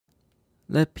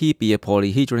Let P be a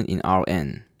polyhedron in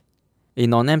Rn. A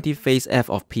non-empty phase f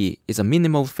of P is a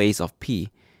minimal phase of P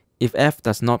if f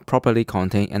does not properly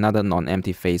contain another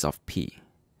non-empty phase of P.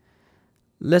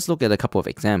 Let's look at a couple of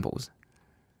examples.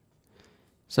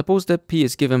 Suppose that P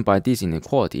is given by these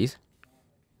inequalities.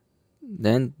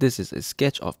 Then this is a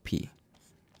sketch of P.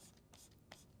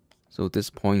 So this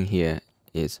point here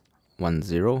is 1,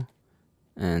 0,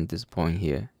 and this point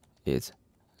here is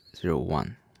 0,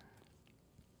 1.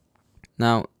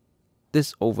 Now,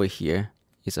 this over here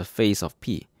is a phase of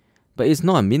P, but it's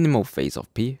not a minimal phase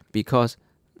of P because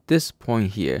this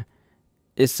point here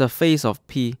is a phase of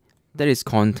P that is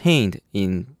contained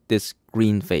in this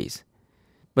green phase.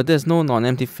 But there's no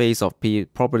non-empty phase of P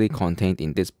properly contained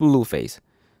in this blue phase.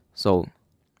 So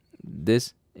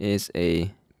this is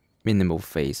a minimal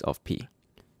phase of P.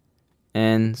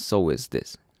 And so is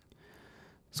this.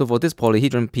 So for this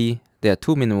polyhedron P, there are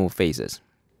two minimal phases.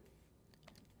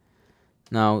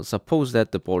 Now suppose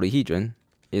that the polyhedron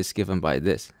is given by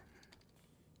this.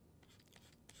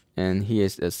 And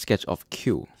here's a sketch of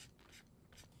Q.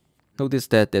 Notice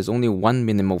that there's only one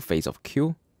minimal phase of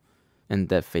Q, and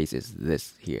that phase is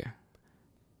this here.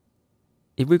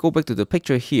 If we go back to the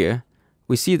picture here,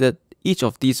 we see that each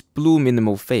of these blue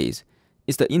minimal phase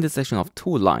is the intersection of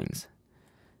two lines.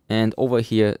 And over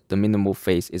here, the minimal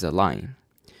phase is a line.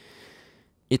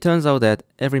 It turns out that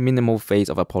every minimal phase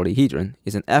of a polyhedron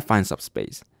is an affine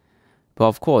subspace. But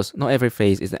of course, not every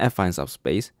phase is an affine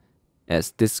subspace,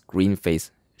 as this green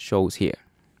phase shows here.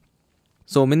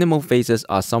 So minimal phases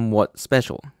are somewhat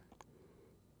special.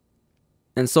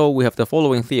 And so we have the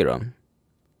following theorem.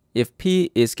 If P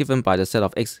is given by the set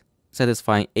of X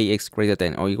satisfying AX greater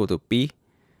than or equal to B,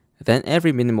 then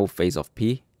every minimal phase of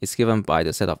P is given by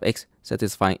the set of X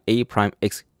satisfying A prime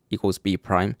X equals B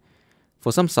prime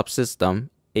for some subsystem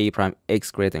A prime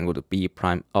X greater than or equal to B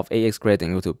prime of AX greater than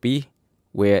or equal to B,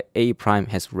 where A prime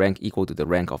has rank equal to the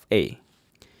rank of A.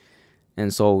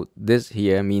 And so this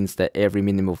here means that every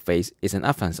minimal phase is an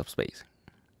affine subspace.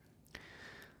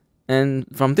 And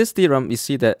from this theorem, we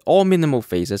see that all minimal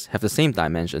phases have the same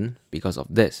dimension because of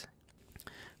this.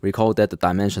 Recall that the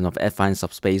dimension of affine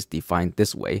subspace defined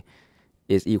this way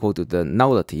is equal to the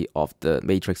nullity of the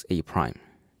matrix A prime.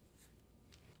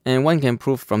 And one can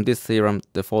prove from this theorem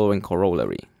the following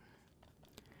corollary.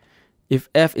 If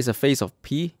F is a phase of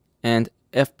P and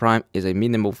F prime is a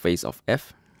minimal phase of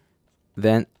F,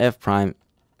 then F prime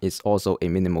is also a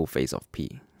minimal phase of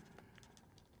P.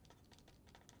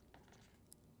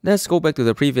 Let's go back to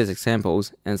the previous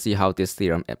examples and see how this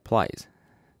theorem applies.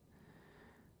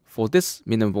 For this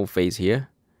minimal phase here,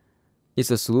 it's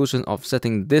a solution of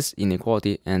setting this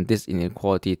inequality and this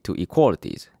inequality to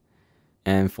equalities.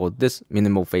 And for this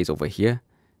minimal phase over here,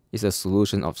 it's a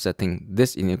solution of setting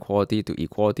this inequality to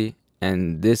equality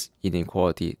and this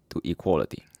inequality to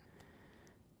equality.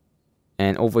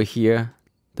 And over here,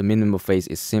 the minimal phase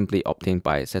is simply obtained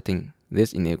by setting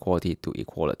this inequality to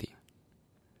equality.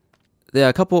 There are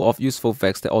a couple of useful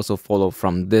facts that also follow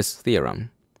from this theorem.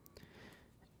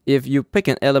 If you pick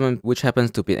an element which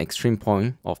happens to be an extreme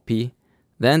point of P,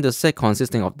 then the set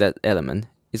consisting of that element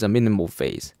is a minimal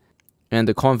phase, and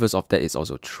the converse of that is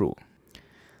also true.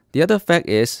 The other fact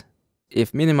is,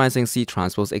 if minimizing C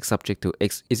transpose X subject to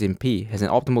X is in P has an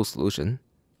optimal solution,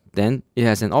 then it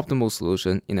has an optimal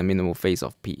solution in a minimal phase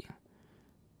of P.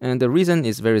 And the reason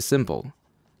is very simple.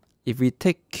 If we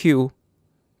take Q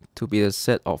to be the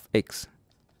set of X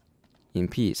in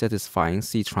P satisfying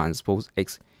C transpose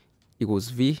X equals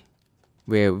V,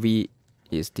 where V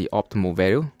is the optimal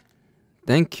value,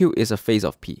 then Q is a phase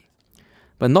of P.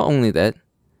 But not only that,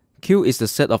 Q is the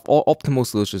set of all optimal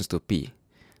solutions to P.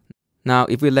 Now,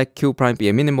 if we let Q prime be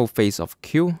a minimal phase of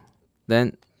Q,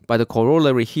 then by the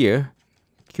corollary here,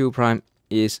 Q prime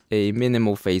is a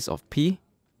minimal phase of P,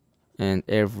 and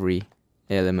every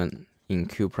element in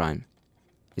Q prime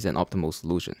is an optimal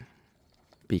solution,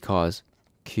 because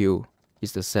Q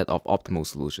is the set of optimal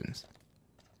solutions.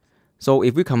 So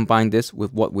if we combine this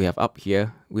with what we have up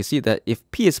here, we see that if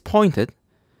P is pointed,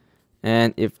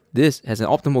 and if this has an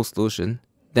optimal solution,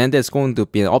 then there's going to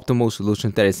be an optimal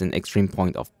solution that is an extreme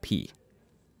point of P.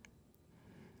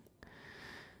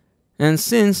 And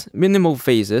since minimal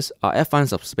phases are affine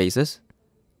subspaces,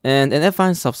 and an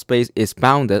affine subspace is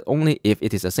bounded only if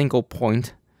it is a single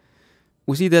point,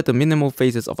 we see that the minimal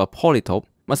phases of a polytope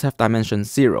must have dimension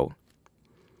 0.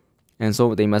 And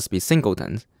so they must be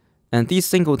singletons. And these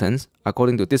singletons,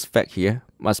 according to this fact here,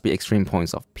 must be extreme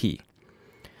points of P.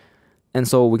 And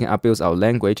so we can abuse our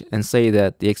language and say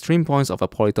that the extreme points of a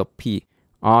polytope P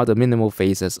are the minimal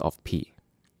phases of P.